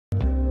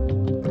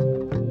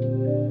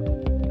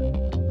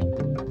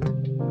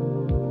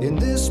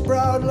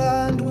proud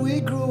land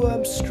we grew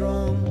up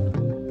strong.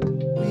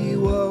 We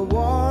were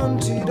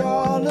wanted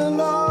all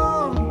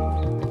along.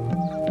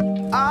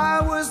 I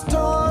was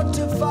taught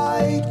to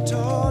fight,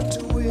 taught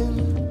to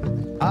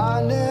win.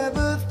 I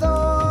never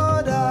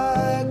thought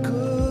I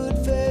could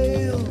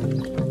fail.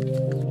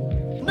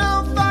 No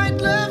fight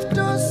left,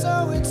 or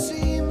so it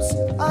seems.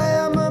 I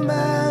am a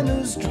man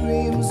whose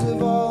dreams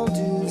have all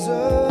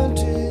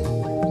deserted.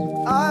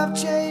 I've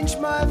changed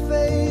my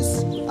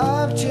face,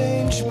 I've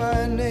changed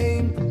my name.